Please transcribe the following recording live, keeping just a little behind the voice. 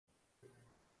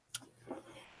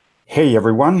Hey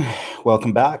everyone,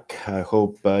 welcome back. I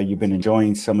hope you've been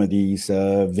enjoying some of these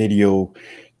video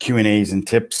Q&As and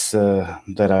tips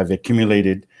that I've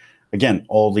accumulated. Again,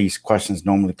 all these questions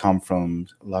normally come from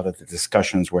a lot of the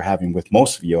discussions we're having with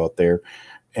most of you out there.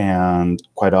 And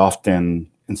quite often,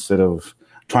 instead of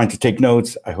trying to take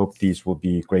notes, I hope these will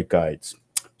be great guides.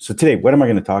 So today, what am I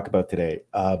going to talk about today?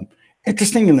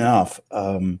 Interesting enough,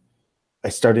 I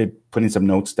started putting some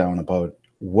notes down about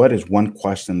what is one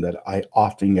question that I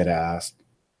often get asked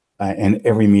in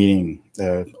every meeting.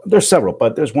 There's several,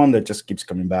 but there's one that just keeps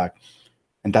coming back,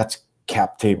 and that's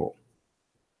cap table.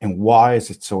 And why is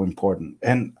it so important?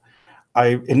 And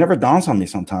it never dawns on me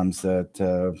sometimes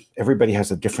that everybody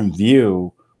has a different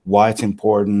view why it's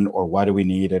important or why do we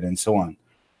need it and so on.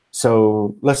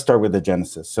 So let's start with the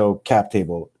genesis. So cap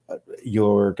table,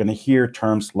 you're going to hear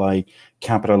terms like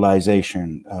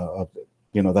capitalization,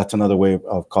 that's another way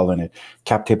of calling it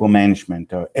cap table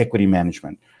management, equity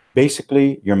management.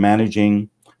 Basically, you're managing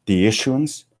the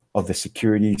issuance of the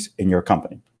securities in your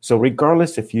company. So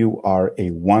regardless if you are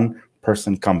a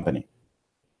one-person company,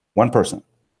 one person,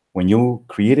 when you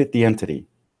created the entity,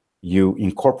 you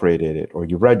incorporated it or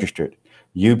you registered,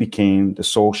 you became the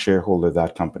sole shareholder of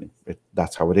that company.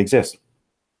 That's how it exists.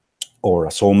 Or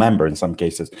a sole member in some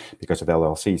cases because of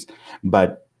LLCs.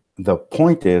 But the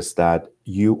point is that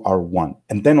you are one.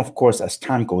 And then, of course, as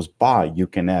time goes by, you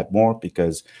can add more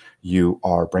because you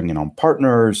are bringing on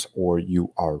partners or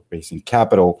you are raising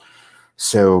capital.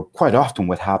 So quite often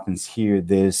what happens here,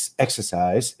 this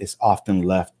exercise is often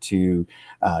left to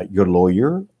your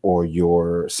lawyer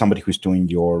or somebody who's doing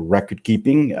your record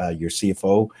keeping, your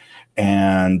CFO.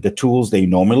 And the tools they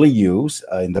normally use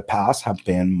in the past have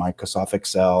been Microsoft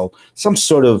Excel, some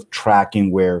sort of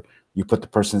tracking where you put the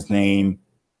person's name,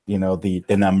 the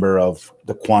number of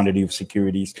the quantity of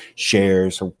securities,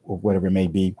 shares, or whatever it may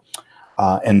be,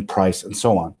 and price and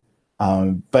so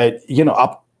on. But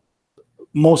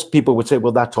most people would say,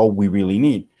 well, that's all we really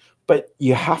need. But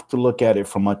you have to look at it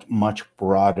from a much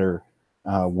broader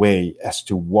way as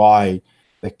to why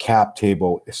the cap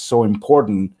table is so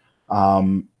important.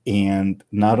 And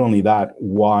not only that,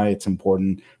 why it's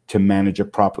important to manage it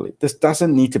properly. This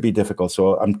doesn't need to be difficult.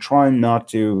 So I'm trying not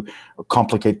to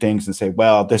complicate things and say,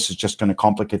 well, this is just going to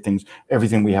complicate things.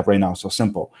 Everything we have right now is so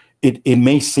simple. It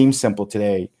may seem simple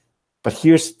today, but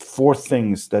here's 4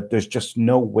 things that there's just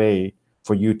no way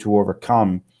for you to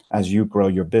overcome as you grow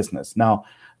your business. Now,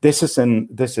 this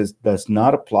does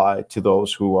not apply to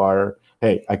those who are,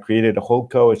 hey, I created a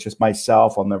holdco. It's just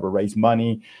myself. I'll never raise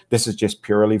money. This is just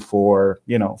purely for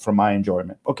my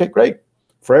enjoyment. Okay, great.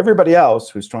 For everybody else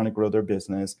who's trying to grow their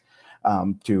business,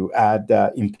 to add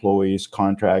employees,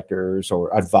 contractors,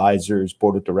 or advisors,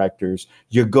 board of directors,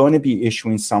 you're going to be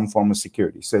issuing some form of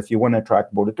security. So if you want to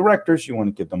attract board of directors, you want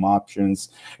to give them options.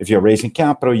 If you're raising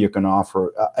capital, you're going to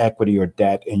offer equity or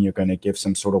debt, and you're going to give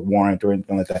some sort of warrant or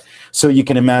anything like that. So you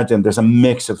can imagine there's a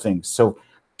mix of things. So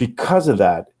because of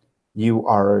that,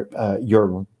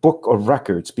 your book of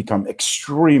records become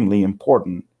extremely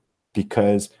important,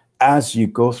 because as you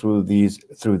go through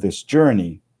this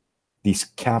journey, these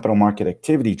capital market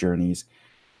activity journeys,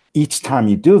 each time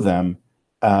you do them,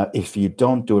 if you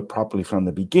don't do it properly from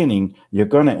the beginning, you're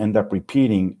going to end up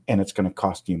repeating, and it's going to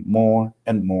cost you more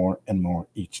and more and more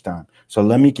each time. So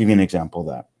let me give you an example of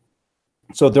that.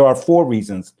 So there are 4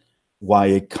 reasons why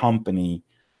a company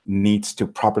needs to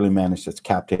properly manage its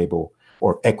cap table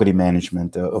or equity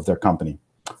management of their company.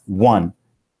 1,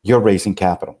 you're raising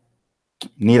capital.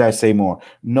 Need I say more?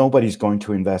 Nobody's going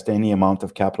to invest any amount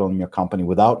of capital in your company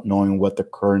without knowing what the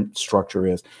current structure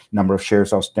is, number of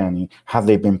shares outstanding, have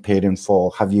they been paid in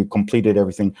full, have you completed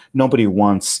everything? Nobody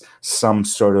wants some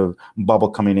sort of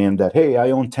bubble coming in that, hey, I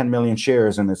own 10 million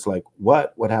shares, and it's like,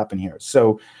 what happened here?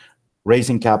 So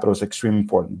raising capital is extremely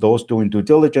important. Those doing due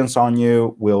diligence on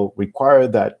you will require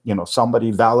that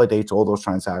somebody validates all those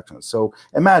transactions. So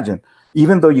imagine,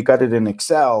 even though you got it in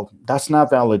Excel, that's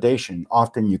not validation.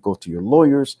 Often you go to your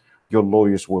lawyers. Your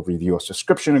lawyers will review a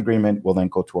subscription agreement, will then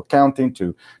go to accounting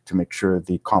to make sure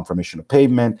the confirmation of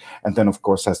payment. And then, of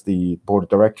course, has the board of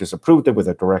directors approved it with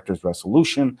a director's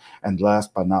resolution? And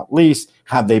last but not least,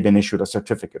 have they been issued a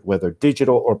certificate, whether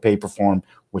digital or paper form,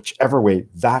 whichever way,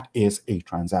 that is a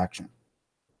transaction.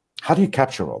 How do you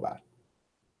capture all that?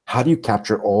 How do you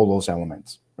capture all those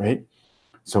elements, right?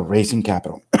 So raising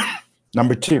capital.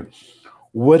 Number 2,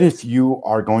 what if you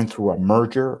are going through a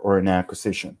merger or an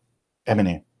acquisition,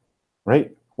 M&A,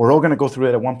 right? We're all going to go through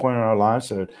it at one point in our lives.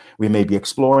 So we may be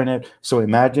exploring it. So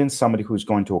imagine somebody who's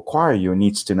going to acquire you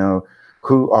needs to know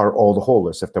who are all the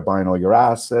holders. If they're buying all your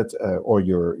assets or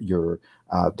your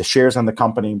the shares on the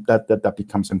company, that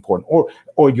becomes important.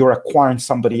 Or you're acquiring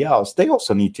somebody else. They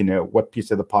also need to know what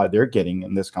piece of the pie they're getting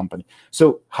in this company.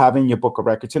 So having your book of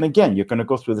records, and again, you're going to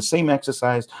go through the same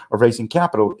exercise of raising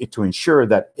capital to ensure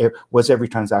that it was every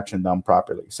transaction done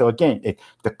properly. So again,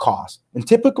 the cost, and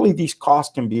typically these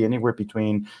costs can be anywhere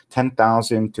between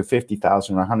 $10,000 to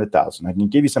 $50,000 or $100,000. I can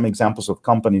give you some examples of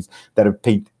companies that have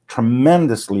paid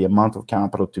tremendously amount of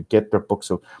capital to get their book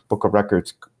of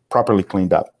records properly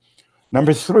cleaned up.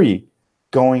 Number 3,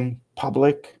 going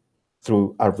public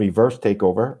through a reverse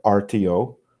takeover,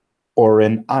 RTO, or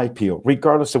an IPO,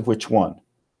 regardless of which one.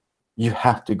 You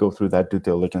have to go through that due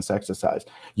diligence exercise.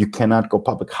 You cannot go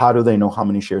public. How do they know how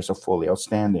many shares are fully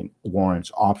outstanding?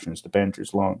 Warrants, options,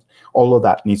 debentures, loans. All of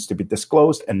that needs to be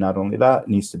disclosed. And not only that, it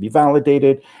needs to be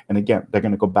validated. And again, they're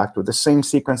going to go back to the same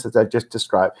sequence as I just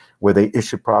described, where they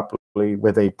issued properly,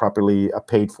 where they properly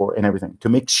paid for, and everything, to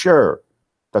make sure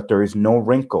that there is no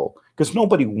wrinkle. Because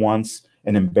nobody wants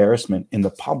an embarrassment in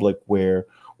the public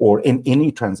or in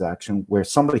any transaction where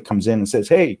somebody comes in and says,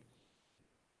 hey,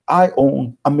 I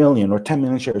own 1 million or 10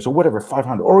 million shares or whatever,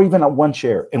 500, or even a 1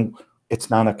 share, and it's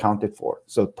not accounted for.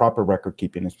 So proper record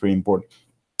keeping is pretty important.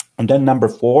 And then number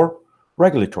 4,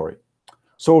 regulatory.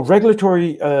 So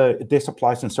regulatory, this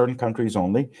applies in certain countries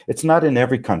only. It's not in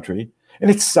every country. And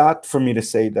it's sad for me to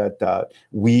say that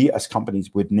we as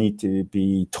companies would need to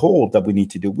be told that we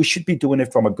need to do. We should be doing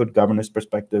it from a good governance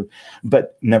perspective.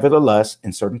 But nevertheless,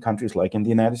 in certain countries, like in the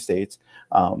United States,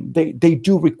 they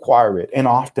do require it. And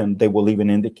often they will even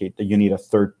indicate that you need a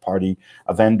third-party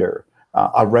vendor,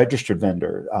 a registered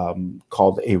vendor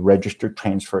called a registered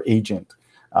transfer agent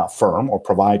firm or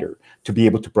provider to be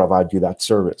able to provide you that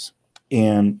service.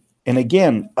 And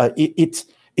again,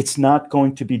 it's not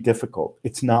going to be difficult.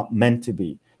 It's not meant to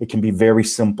be. It can be very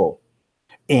simple.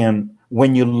 And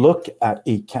when you look at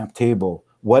a cap table,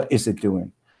 what is it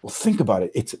doing? Well, think about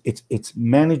it. It's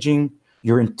managing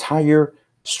your entire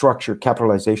structure,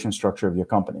 capitalization structure of your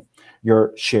company,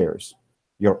 your shares,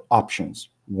 your options,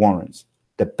 warrants,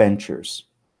 debentures,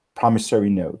 promissory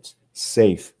notes,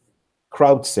 safe,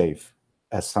 crowd safe,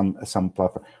 as some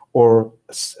platform, or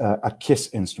a KISS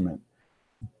instrument,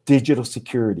 digital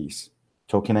securities,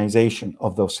 tokenization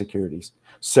of those securities.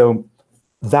 So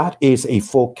that is a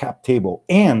full cap table.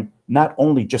 And not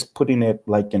only just putting it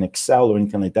like in Excel or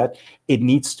anything like that, it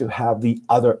needs to have the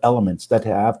other elements that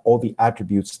have all the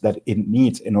attributes that it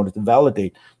needs in order to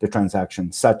validate the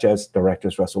transaction, such as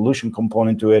director's resolution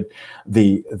component to it,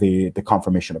 the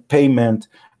confirmation of payment,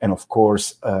 and of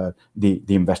course, the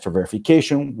investor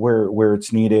verification where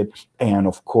it's needed, and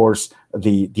of course,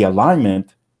 the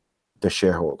alignment, the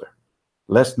shareholder.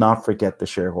 Let's not forget the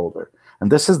shareholder.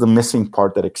 And this is the missing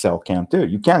part that Excel can't do.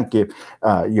 You can't give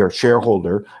your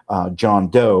shareholder, John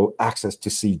Doe, access to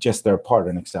see just their part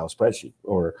in Excel spreadsheet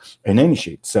or in any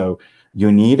sheet. So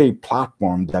you need a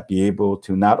platform that be able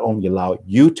to not only allow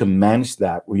you to manage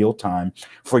that real time,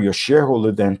 for your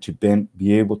shareholder then to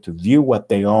be able to view what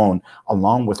they own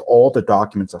along with all the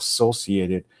documents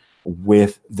associated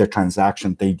with the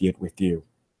transaction they did with you.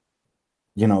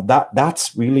 You know,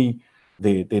 that's really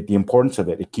the importance of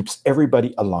it. It keeps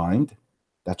everybody aligned.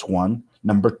 That's one.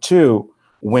 Number two,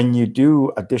 when you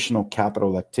do additional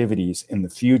capital activities in the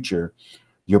future,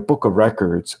 your book of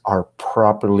records are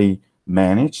properly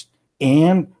managed.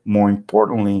 And more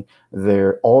importantly,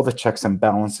 all the checks and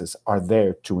balances are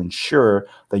there to ensure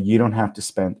that you don't have to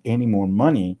spend any more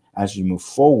money as you move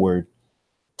forward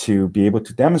to be able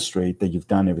to demonstrate that you've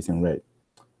done everything right.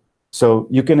 So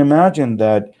you can imagine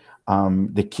that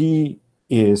the key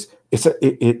is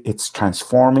it's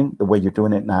transforming the way you're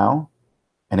doing it now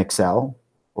in Excel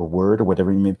or Word or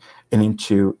whatever you mean, and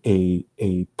into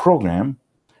a program.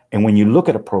 And when you look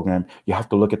at a program, you have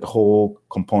to look at the whole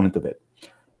component of it.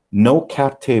 No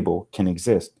cap table can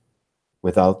exist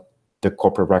without the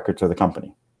corporate records of the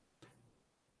company.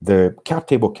 The cap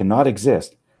table cannot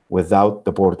exist without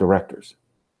the board of directors.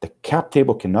 The cap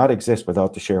table cannot exist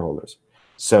without the shareholders.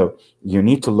 So you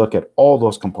need to look at all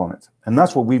those components. And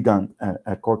that's what we've done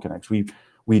at CoreConnex.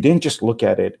 We didn't just look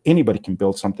at it. Anybody can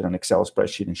build something on an Excel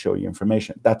spreadsheet and show you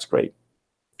information. That's great.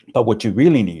 But what you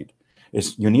really need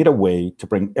is you need a way to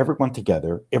bring everyone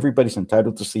together. Everybody's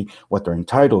entitled to see what they're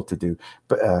entitled to do,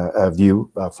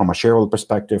 view from a shareholder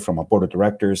perspective, from a board of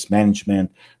directors,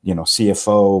 management,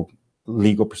 CFO,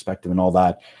 legal perspective, and all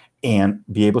that, and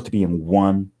be able to be in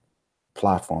one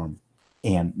platform.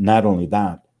 And not only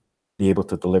that, be able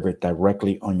to deliver it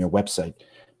directly on your website.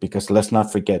 Because let's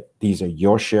not forget, these are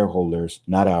your shareholders,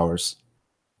 not ours.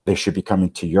 They should be coming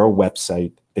to your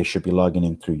website they should be logging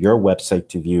in through your website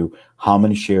to view how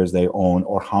many shares they own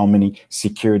or how many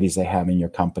securities they have in your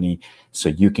company, so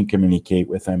you can communicate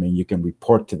with them and you can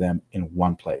report to them in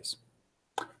one place.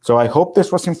 So I hope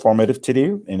this was informative to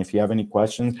you. And if you have any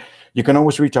questions, you can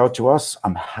always reach out to us.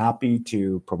 I'm happy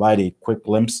to provide a quick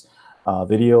glimpse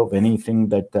video of anything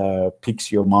that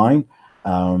piques your mind.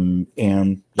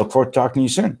 And look forward to talking to you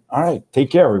soon. All right. Take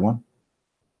care, everyone.